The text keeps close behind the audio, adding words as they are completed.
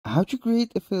How to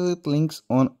create affiliate links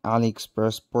on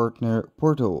AliExpress partner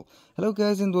portal. Hello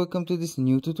guys and welcome to this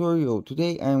new tutorial.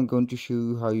 Today I am going to show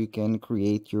you how you can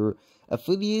create your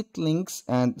affiliate links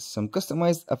and some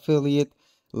customized affiliate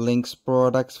links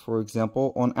products, for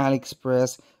example on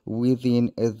AliExpress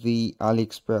within the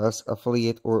AliExpress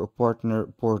affiliate or partner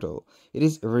portal. It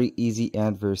is very easy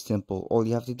and very simple. All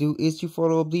you have to do is to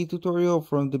follow the tutorial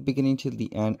from the beginning till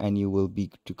the end and you will be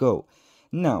good to go.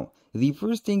 Now, the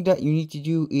first thing that you need to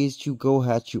do is to go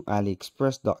ahead to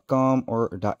aliexpress.com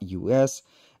or .us,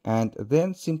 and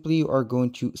then simply you are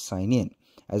going to sign in.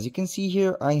 As you can see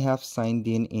here, I have signed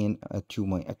in to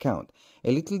my account.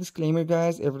 A little disclaimer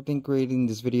guys, everything created in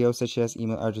this video such as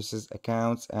email addresses,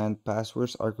 accounts and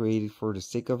passwords are created for the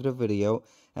sake of the video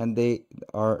and they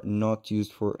are not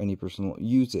used for any personal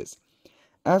uses.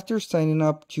 After signing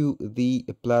up to the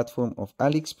platform of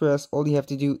AliExpress, all you have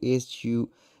to do is to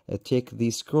take the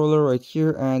scroller right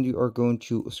here and you are going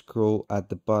to scroll at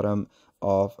the bottom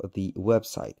of the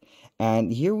website,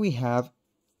 and here we have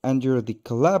under the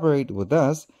collaborate with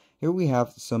us, here we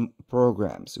have some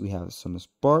programs. We have some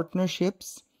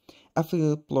partnerships,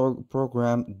 affiliate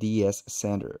program, DS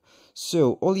Center.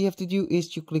 So all you have to do is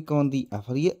to click on the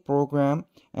affiliate program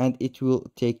and it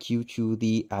will take you to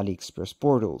the AliExpress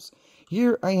portals.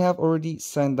 Here I have already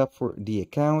signed up for the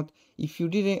account. If you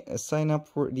didn't sign up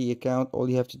for the account, all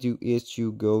you have to do is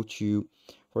to go to,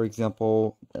 for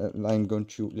example, I'm going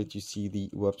to let you see the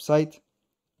website,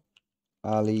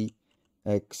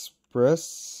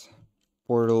 AliExpress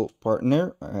portal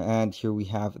partner, and here we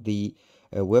have the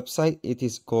website. It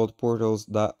is called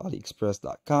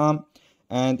portals.aliexpress.com,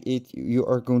 and you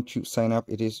are going to sign up.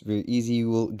 It is very easy.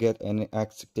 You will get an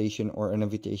acceptation or an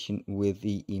invitation with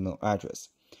the email address.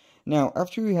 Now,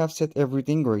 after you have set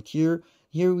everything right here,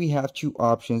 we have two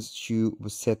options to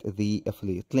set the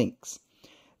affiliate links.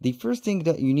 The first thing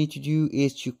that you need to do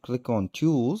is to click on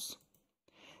Tools.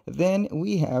 Then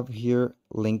we have here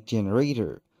Link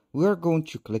Generator. We are going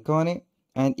to click on it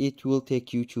and it will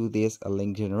take you to this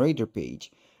link generator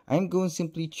page. I'm going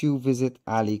simply to visit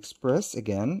AliExpress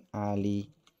again, AliExpress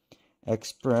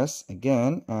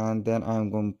again, and then I'm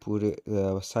going to put it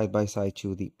side by side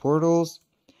to the portals.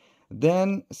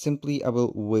 Then simply I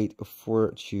will wait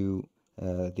for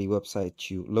the website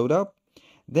to load up.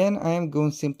 Then I am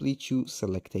going simply to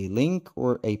select a link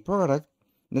or a product.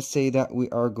 Let's say that we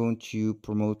are going to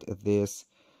promote this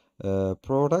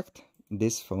product,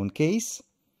 this phone case.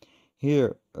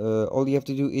 Here, all you have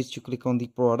to do is to click on the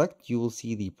product. You will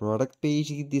see the product page,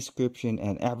 the description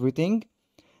and everything.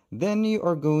 Then you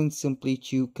are going simply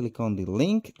to click on the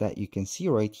link that you can see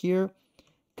right here,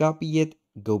 copy it,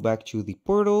 go back to the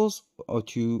portals or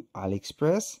to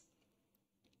AliExpress.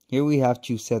 Here we have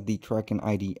to set the tracking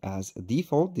ID as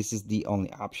default. This is the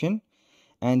only option.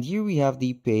 And here we have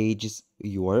the page's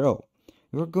URL.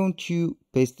 We're going to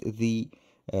paste the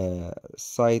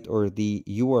site or the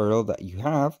URL that you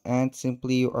have, and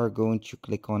simply you are going to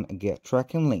click on get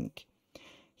tracking link.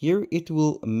 Here it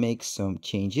will make some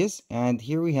changes, and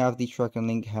here we have the tracking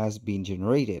link has been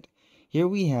generated. Here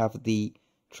we have the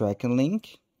tracking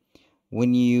link.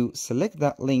 When you select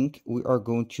that link, we are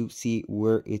going to see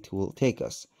where it will take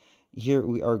us. Here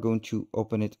we are going to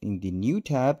open it in the new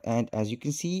tab, and as you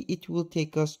can see, it will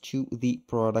take us to the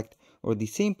product or the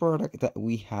same product that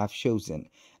we have chosen.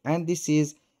 And this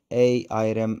is a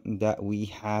item that we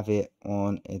have it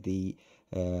on the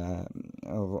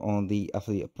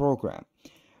affiliate program.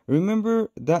 Remember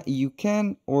that you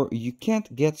can or you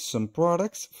can't get some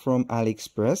products from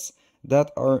AliExpress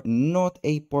that are not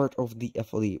a part of the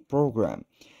affiliate program.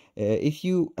 If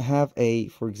you have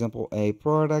for example, a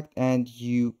product and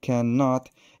you cannot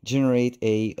generate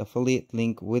a affiliate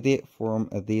link with it from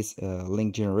this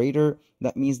link generator,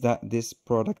 that means that this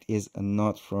product is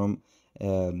not from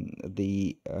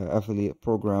the affiliate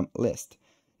program list.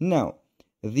 Now,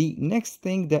 the next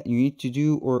thing that you need to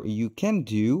do or you can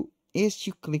do is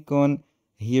to click on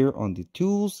here on the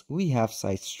tools. We have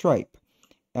site stripe,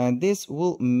 and this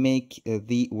will make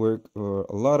the work or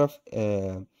a lot of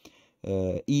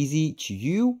easy to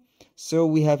you. So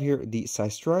we have here the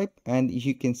size stripe, and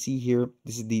you can see here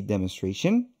this is the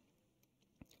demonstration.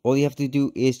 All you have to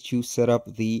do is to set up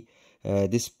the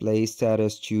display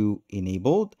status to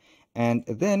enabled, and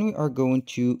then we are going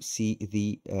to see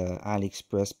the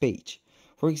AliExpress page.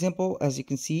 For example, as you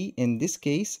can see in this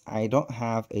case, I don't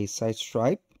have a size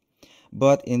stripe,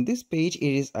 but in this page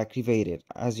it is activated.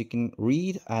 As you can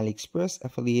read, AliExpress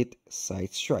affiliate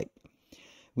site stripe.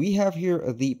 We have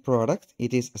here the product,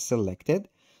 it is selected.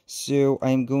 So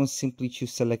I'm going simply to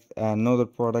select another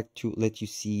product to let you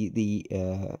see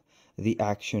the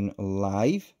action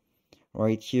live.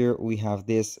 Right here we have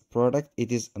this product.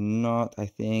 It is not, I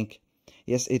think,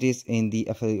 yes, it is in the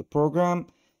affiliate program.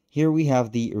 Here we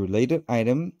have the related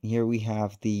item. Here we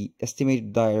have the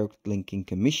estimated direct linking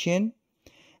commission.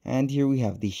 And here we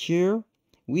have the share,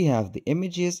 we have the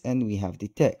images, and we have the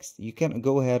text. You can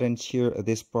go ahead and share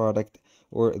this product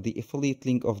or the affiliate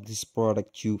link of this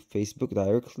product to Facebook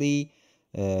directly,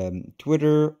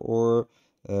 Twitter, or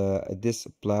this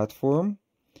platform,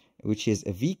 which is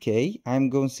a VK. I'm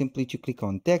going simply to click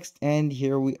on text, and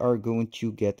here we are going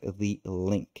to get the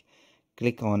link.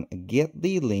 Click on get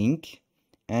the link,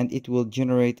 and it will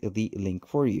generate the link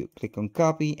for you. Click on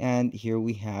copy, and here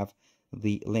we have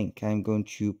the link. I'm going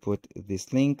to put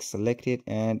this link, select it,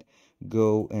 and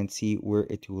go and see where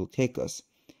it will take us.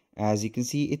 As you can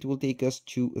see, it will take us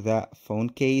to the phone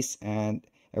case, and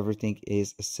everything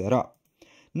is set up.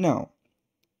 Now,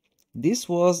 this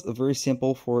was very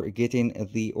simple for getting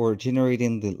the or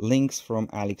generating the links from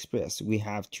AliExpress. We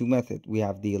have two methods. We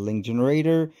have the link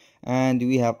generator, and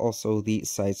we have also the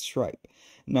site stripe.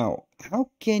 Now, how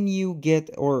can you get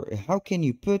or how can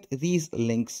you put these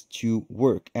links to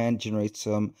work and generate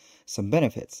some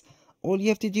benefits? All you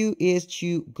have to do is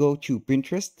to go to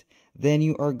Pinterest. Then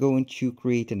you are going to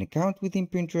create an account within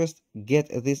Pinterest, get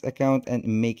this account and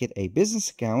make it a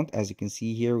business account. As you can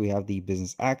see here, we have the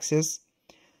business access.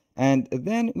 And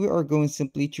then we are going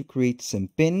simply to create some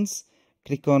pins.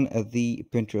 Click on the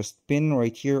Pinterest pin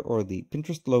right here, or the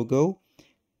Pinterest logo.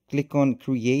 Click on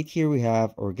create. Here we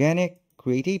have organic,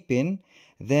 create a pin.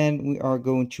 Then we are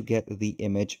going to get the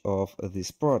image of this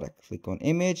product. Click on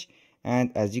image,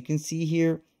 and as you can see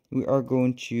here, we are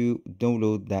going to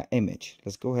download that image.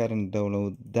 Let's go ahead and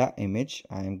download that image.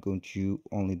 I am going to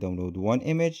only download one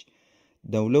image.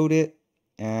 Download it.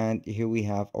 And here we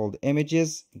have all the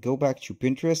images. Go back to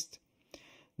Pinterest.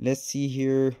 Let's see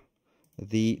here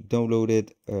the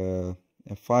downloaded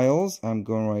files. I'm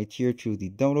going right here to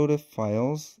the downloaded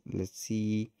files. Let's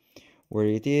see where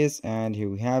it is, and here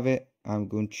we have it. I'm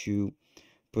going to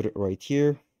put it right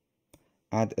here.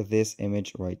 Add this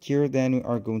image right here. Then we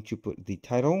are going to put the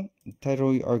title.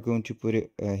 We are going to put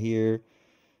it here.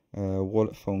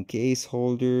 Wallet phone case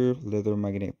holder, leather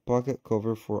magnet pocket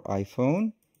cover for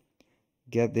iPhone.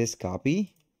 Get this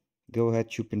copy, go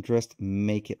ahead to Pinterest,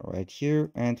 make it right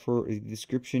here, and for the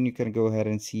description you can go ahead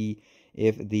and see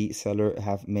if the seller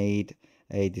have made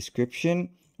a description,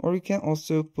 or you can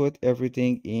also put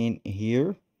everything in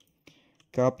here.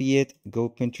 Copy it, go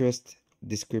Pinterest,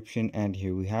 description, and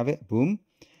here we have it. Boom.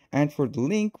 And for the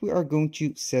link, we are going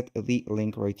to set the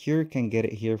link right here. You can get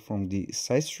it here from the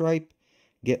site stripe.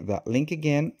 Get that link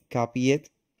again, copy it,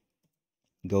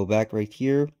 go back right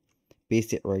here,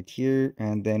 paste it right here,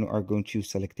 and then we are going to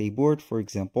select a board. For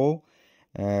example,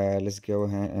 let's go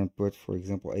ahead and put, for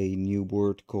example, a new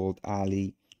board called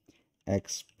AliExpress,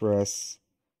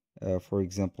 for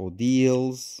example,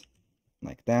 deals,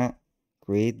 like that.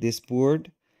 Create this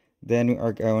board. Then we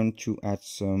are going to add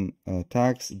some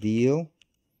tags, deal,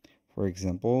 for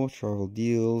example, travel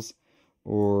deals,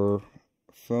 or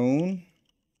phone,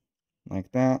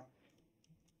 like that.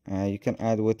 You can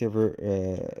add whatever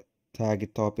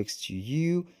target topics to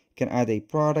you. Can add a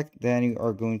product. Then you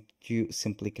are going to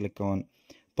simply click on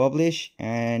publish,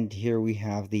 and here we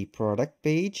have the product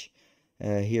page.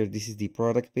 Here, this is the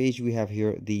product page. We have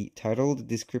here the title, the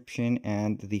description,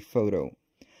 and the photo.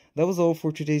 That was all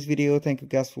for today's video. Thank you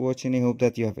guys for watching. I hope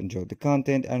that you have enjoyed the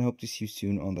content, and hope to see you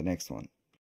soon on the next one.